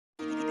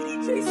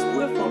Yeah,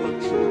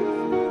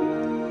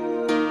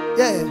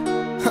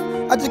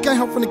 I just came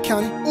home from the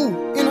county.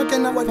 Ooh, and I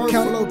cannot wait to the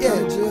county.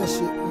 Yeah, jail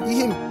shit. You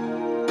hear me?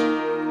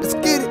 Let's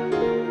get it.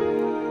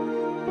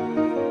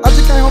 I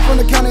just came home from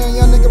the county and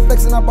young nigga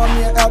flexing. I bought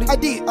me an Audi. I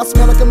did. I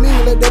smell like a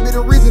million. Let that be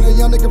the reason. A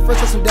young nigga fresh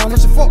as some down.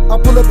 Fuck.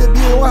 I pull up that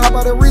bill. How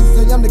about the reasons?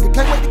 A young nigga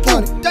can't wait to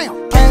count it. Damn.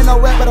 I ain't no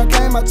rap, but I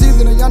came out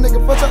teasing. A young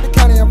nigga fresh out the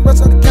county. I'm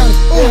fresh out the county.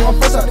 Ooh, I'm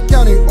fresh out the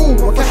county. Ooh,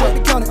 I'm fresh out the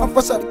county. I'm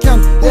fresh out the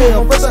county. Yeah,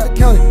 I'm fresh out the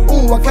county.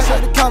 Ooh, I'm fresh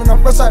out the county.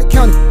 I'm fresh out the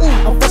county.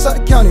 Ooh, I'm fresh out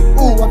the county.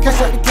 Ooh, I'm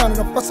fresh out the county.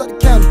 I'm fresh out the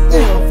county.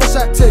 Yeah, I'm fresh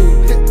out. Tell you.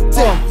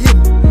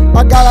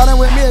 I got out and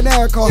went me a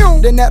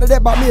NASCAR. Then after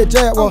that bought me a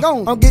Jaguar.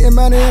 I'm getting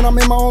money and I'm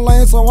in my own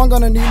lane, so I'm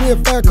gonna need me a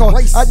fair car.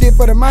 I did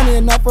for the money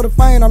and not for the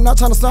fame. I'm not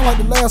trying to sound like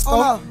the last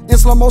star. In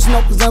slow motion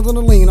up the Zans on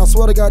the lean. I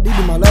swear to God, these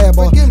be my lab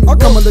bar. I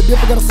come a little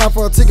different, gotta sign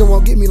for a ticket,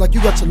 won't get me like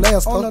you got your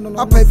last car.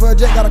 I pay for a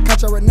jet, got a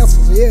contract right now,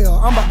 so yeah,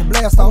 I'm about to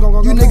blast off.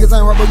 You niggas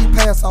ain't hard, but you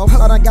pass off.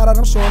 I done got out,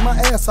 I'm showing my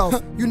ass off.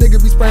 You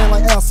niggas be spraying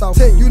like ass off.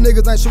 You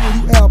niggas ain't shooting,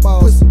 you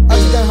airballs. I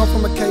just got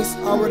home from a case,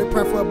 already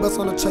praying for a bus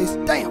on the chase.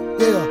 Damn.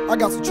 Yeah, I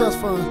got some trust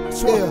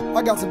funds. Yeah,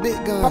 I got some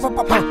big guns. I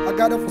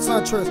got it from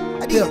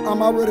SayDam. Yeah,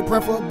 I'm already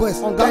praying for a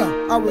bus. On God,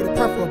 I already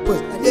praying for a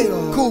bus. Yeah,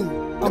 cool.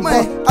 I'm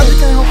back. I just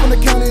came home from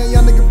the county and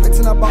young nigga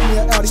flexing. I bought me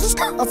an Audi. I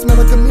smell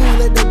like a million.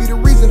 Let that be the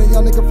reason. A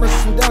young nigga fresh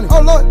from down it.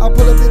 Oh Lord, I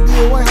pull up that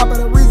bill away. How about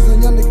the reason?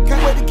 A young nigga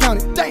can't wait to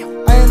count it. Damn.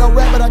 I ain't no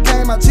rap, but I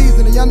came out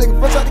cheesing. A young nigga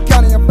fresh out the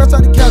county. I'm fresh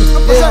out the county.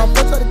 Yeah, I'm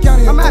fresh out the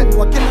county. I'm out.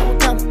 I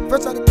cannot count it.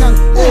 Fresh out the county.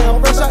 Yeah,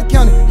 I'm fresh out the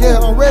county. Yeah,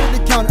 I'm ready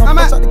to count it. I'm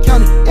fresh out the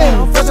county. Yeah,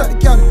 I'm fresh out the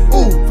county.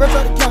 Ooh, fresh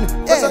out the county.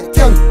 Fresh out the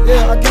county.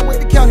 Yeah, I can't wait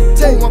to count it.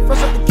 Tell you, I'm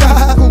fresh out the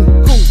county.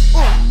 Cool,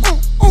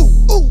 cool.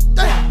 Ooh,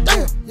 damn,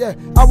 damn. Yeah,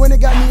 I went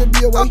and got me a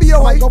BOA. I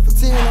might go for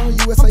 10 on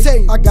the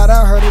USA. I got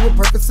out, heard it with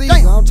perfect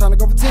season. I'm trying to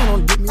go for 10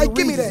 on it. Get me a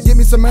reason. That. Give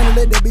me some money,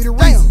 let that be the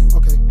reason.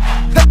 Okay.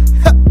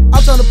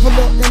 I'm trying to pull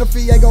up in a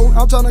Fiego.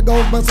 I'm trying to go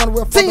bust on the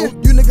real photo.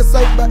 You niggas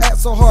say but act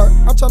so hard.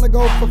 I'm trying to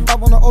go for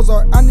 5 on the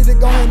Ozark. I need to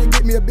go ahead and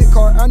get me a big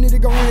car. I need to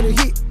go ahead and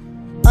hit.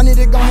 I need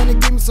to go ahead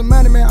and give me some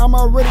money, man. I'm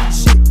already the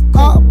shit.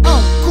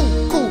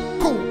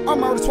 Cool.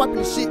 I'm already swiping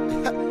the shit.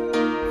 Let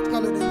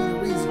that be the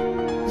reason.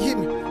 You hit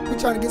me? We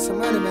trying to get some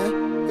money,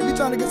 man. If you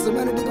trying to get some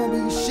money, they gonna be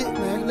your shit,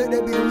 man. Let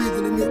that be the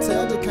reason. And me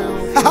tell I just came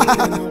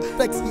home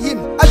flexing. You hit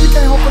me? I just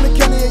came home from the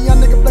county, a young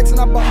nigga flexing.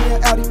 I bought me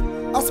an Audi.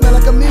 I smell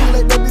like a million.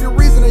 Let that be the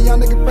reason. A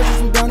young nigga fresh as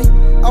some Downey.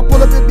 I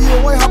pull up and be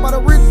away. How about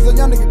the reasons? A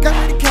young nigga can't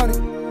really count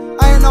it.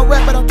 I ain't no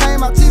rap, but I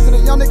came out teasing. A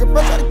young nigga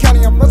fresh out the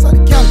county. I'm fresh out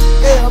the county.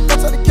 Yeah, I'm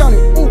fresh out the county.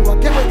 Ooh, I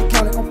can't wait to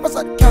count it. I'm fresh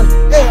out the county.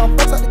 Yeah, I'm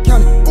fresh out the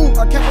county. Ooh,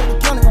 I can't wait to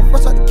count it. I'm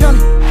fresh out the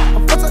county.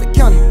 I'm fresh out the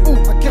county. Ooh,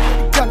 I can't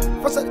wait to count it.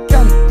 Fresh out the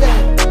county. Yeah.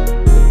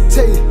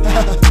 Tell you.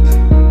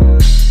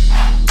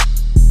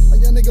 A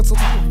young nigga so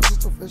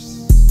fresh.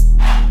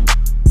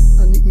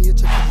 I need me a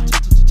check.